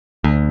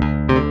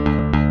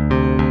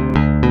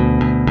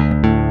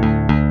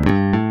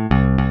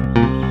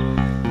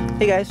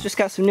Hey guys, just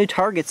got some new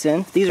targets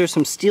in. These are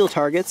some steel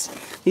targets.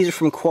 These are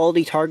from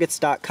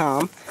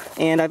QualityTargets.com,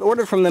 and I've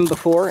ordered from them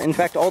before. In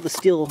fact, all the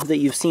steel that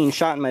you've seen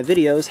shot in my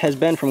videos has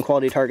been from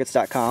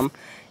QualityTargets.com,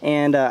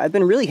 and I've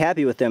been really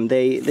happy with them.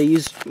 They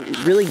use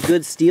really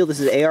good steel. This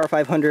is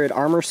AR500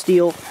 armor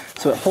steel,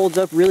 so it holds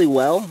up really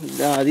well.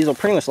 These will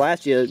pretty much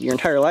last you your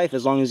entire life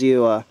as long as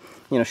you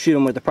shoot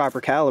them with the proper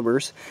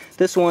calibers.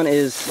 This one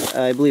is,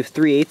 I believe,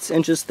 3/8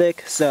 inches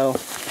thick, so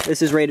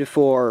this is rated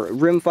for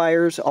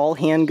rimfires, all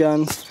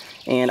handguns,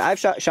 and I've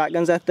shot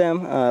shotguns at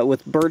them.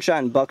 With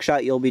birdshot and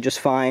buckshot, you'll be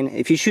just fine.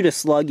 If you shoot a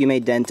slug, you may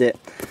dent it,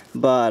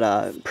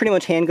 but pretty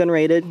much handgun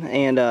rated,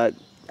 and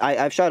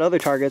I've shot other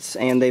targets,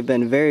 and they've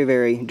been very,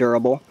 very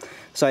durable.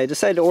 So I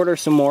decided to order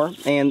some more,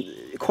 and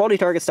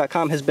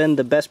QualityTargets.com has been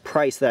the best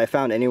price that I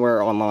found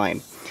anywhere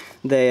online.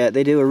 They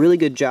do a really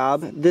good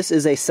job. This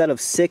is a set of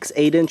 6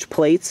 8-inch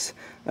plates,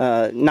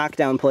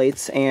 knockdown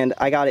plates, and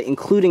I got it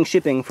including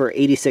shipping for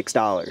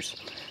 $86.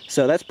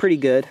 So that's pretty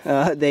good.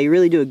 They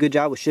really do a good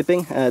job with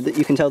shipping.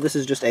 You can tell this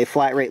is just a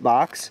flat rate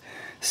box.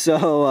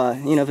 So,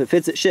 if it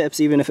fits, it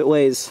ships, even if it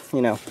weighs,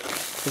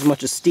 as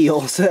much as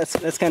steel. So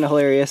that's kind of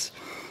hilarious.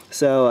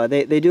 So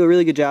they do a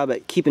really good job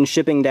at keeping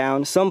shipping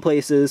down. Some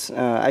places,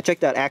 I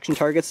checked out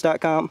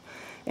reaction.The,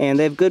 and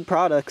they have good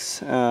products,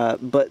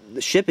 but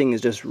the shipping is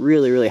just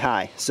really, really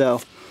high.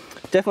 So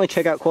definitely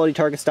check out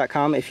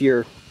QualityTargets.com if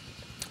you're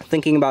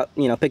thinking about,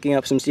 picking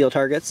up some steel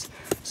targets.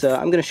 So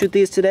I'm going to shoot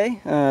these today,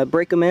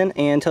 break them in,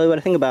 and tell you what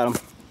I think about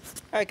them.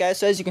 Alright guys,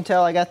 so as you can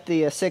tell, I got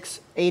the 6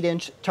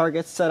 8-inch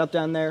targets set up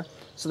down there.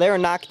 So they are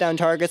knockdown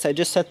targets. I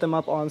just set them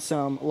up on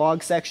some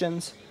log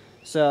sections,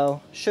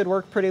 so should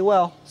work pretty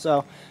well.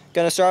 So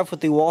going to start off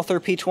with the Walther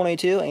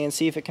P22 and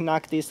see if it can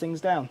knock these things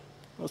down.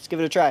 Let's give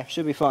it a try.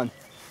 Should be fun.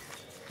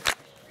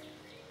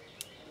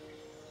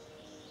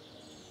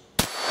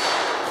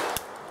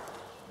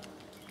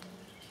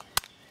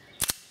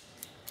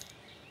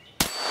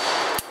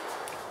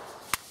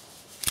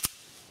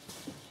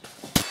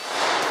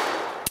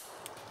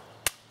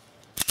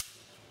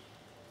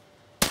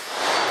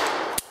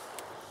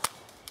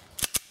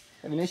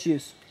 Having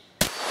issues.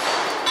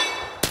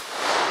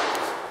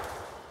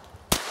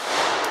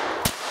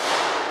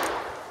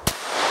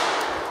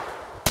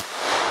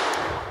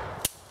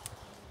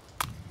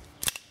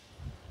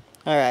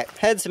 Alright,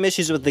 had some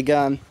issues with the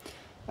gun.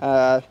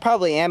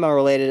 Probably ammo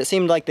related. It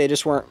seemed like they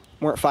just weren't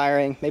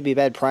firing. Maybe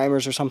bad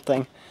primers or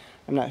something.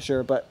 I'm not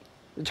sure, but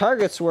the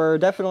targets were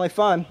definitely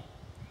fun.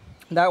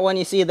 That one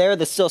you see there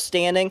that's still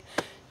standing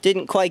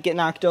didn't quite get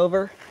knocked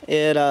over.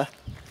 Guess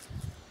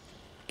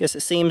it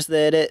seems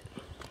that it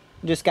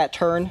just got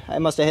turned. I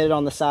must have hit it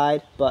on the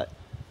side, but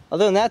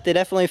other than that, they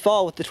definitely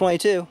fall with the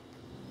 22.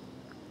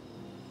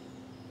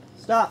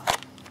 Stop.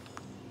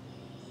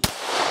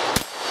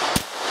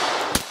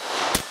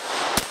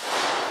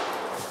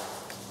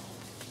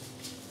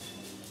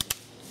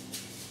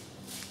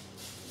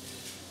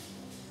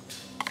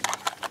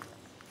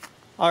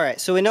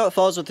 Alright, so we know it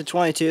falls with the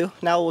 22.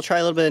 Now we'll try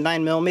a little bit of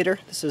 9mm.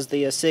 This is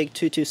the SIG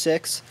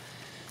 226.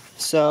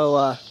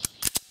 So,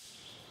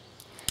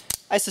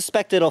 I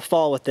suspect it'll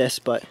fall with this,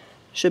 but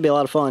should be a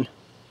lot of fun.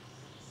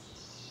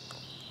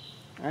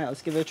 Alright,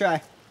 let's give it a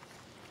try.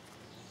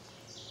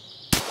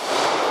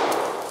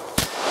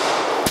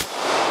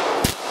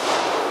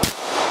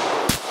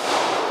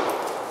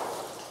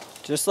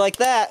 Just like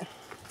that.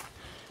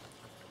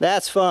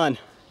 That's fun.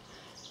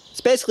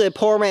 It's basically a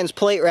poor man's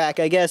plate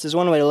rack, I guess, is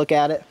one way to look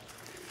at it.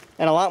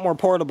 And a lot more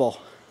portable.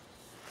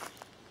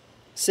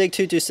 SIG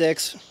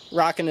 226,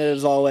 rocking it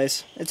as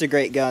always. It's a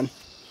great gun.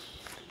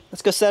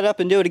 Let's go set it up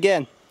and do it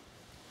again.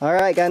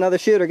 Alright, got another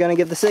shooter. Gonna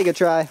give the SIG a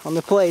try on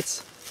the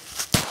plates.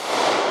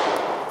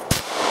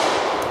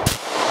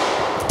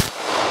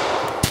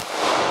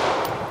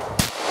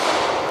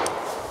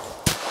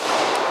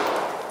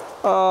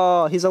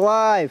 Oh, he's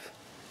alive.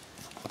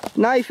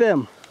 Knife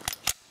him.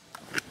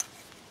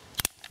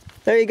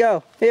 There you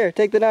go. Here,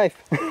 take the knife.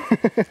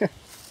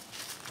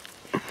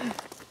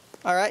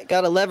 Alright,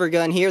 got a lever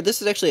gun here.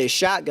 This is actually a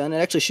shotgun. It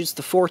actually shoots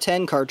the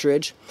 410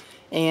 cartridge.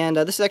 And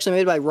this is actually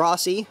made by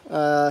Rossi.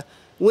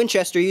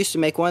 Winchester used to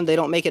make one. They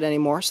don't make it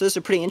anymore. So this is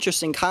a pretty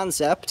interesting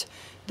concept.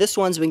 This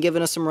one's been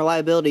giving us some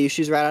reliability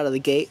issues right out of the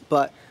gate.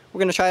 But we're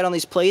going to try it on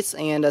these plates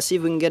and see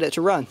if we can get it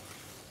to run.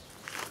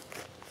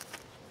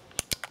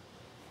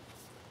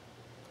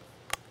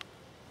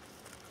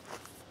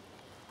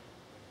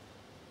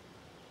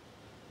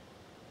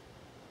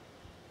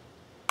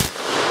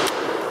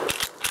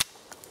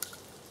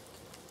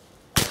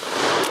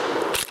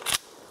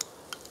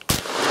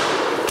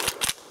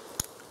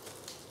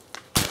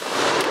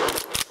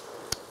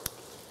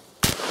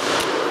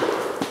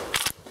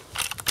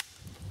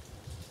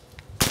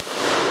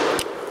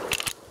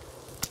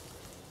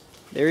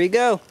 There you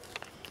go.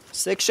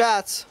 6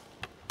 shots.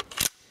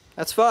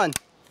 That's fun.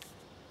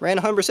 Ran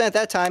 100%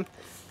 that time.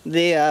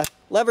 The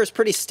lever's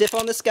pretty stiff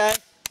on this guy.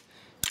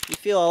 You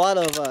feel a lot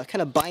of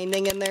kind of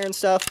binding in there and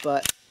stuff,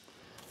 but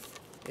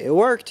it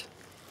worked.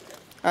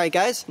 Alright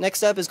guys,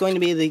 next up is going to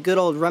be the good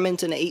old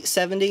Remington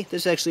 870.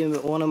 This is actually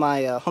one of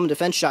my home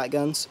defense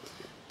shotguns.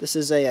 This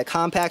is a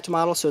compact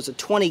model, so it's a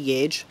 20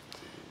 gauge.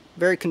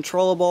 Very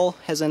controllable,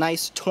 has a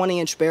nice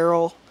 20-inch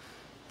barrel.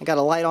 I got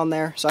a light on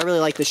there, so I really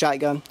like the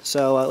shotgun.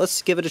 So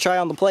let's give it a try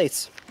on the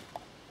plates.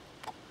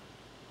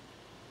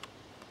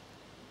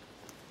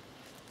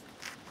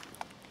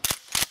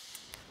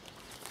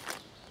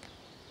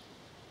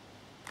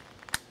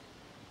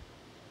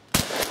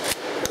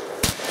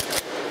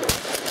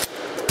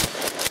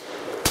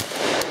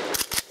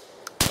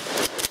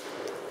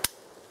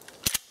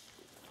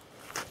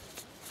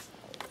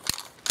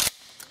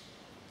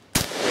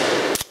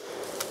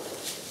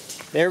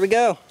 There we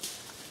go.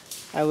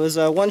 I was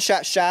one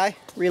shot shy.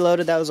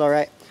 Reloaded, that was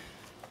alright.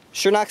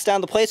 Sure knocks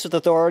down the plates with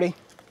authority.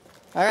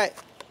 Alright,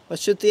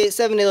 let's shoot the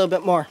 870 a little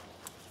bit more.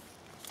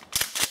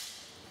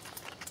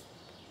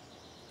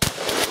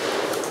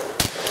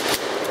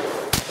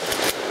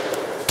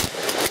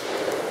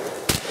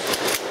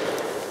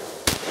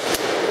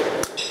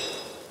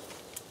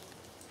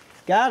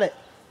 Got it.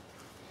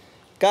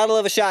 Gotta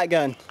love a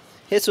shotgun.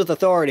 Hits with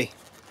authority.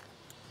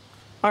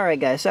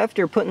 Alright guys, so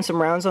after putting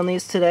some rounds on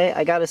these today,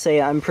 I gotta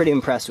say I'm pretty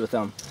impressed with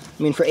them.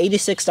 I mean, for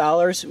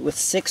 $86 with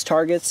 6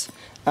 targets,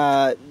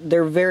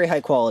 they're very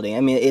high quality.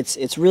 I mean,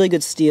 it's really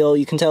good steel.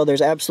 You can tell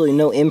there's absolutely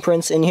no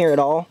imprints in here at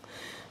all.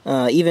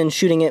 Even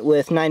shooting it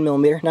with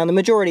 9mm. Now the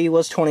majority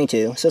was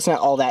 22, so it's not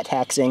all that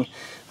taxing.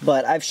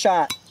 But I've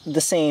shot the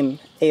same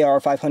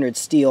AR-500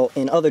 steel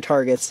in other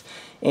targets,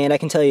 and I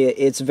can tell you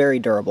it's very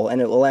durable,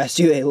 and it will last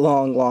you a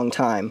long, long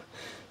time.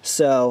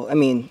 So, I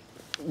mean,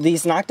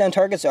 these knockdown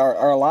targets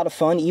are a lot of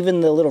fun.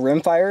 Even the little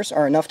rim fires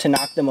are enough to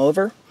knock them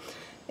over.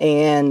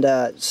 And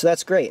so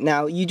that's great.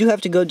 Now, you do have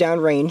to go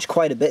down range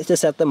quite a bit to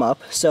set them up.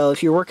 So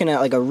if you're working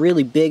at like a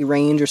really big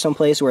range or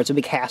someplace where it's a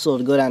big hassle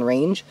to go down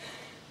range,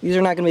 these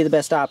are not going to be the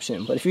best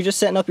option. But if you're just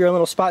setting up your own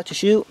little spot to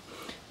shoot,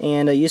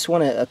 and you just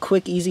want a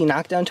quick, easy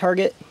knockdown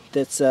target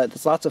that's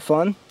lots of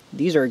fun,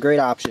 these are a great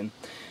option.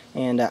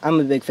 And I'm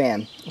a big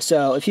fan.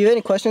 So if you have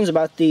any questions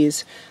about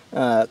these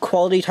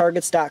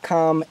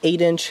QualityTargets.com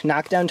 8-inch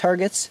knockdown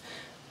targets,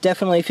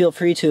 definitely feel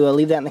free to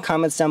leave that in the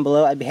comments down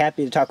below. I'd be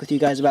happy to talk with you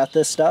guys about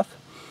this stuff.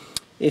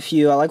 If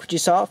you like what you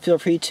saw, feel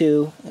free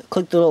to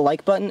click the little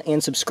like button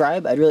and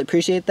subscribe. I'd really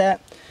appreciate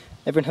that.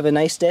 Everyone have a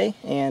nice day,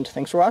 and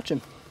thanks for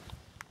watching.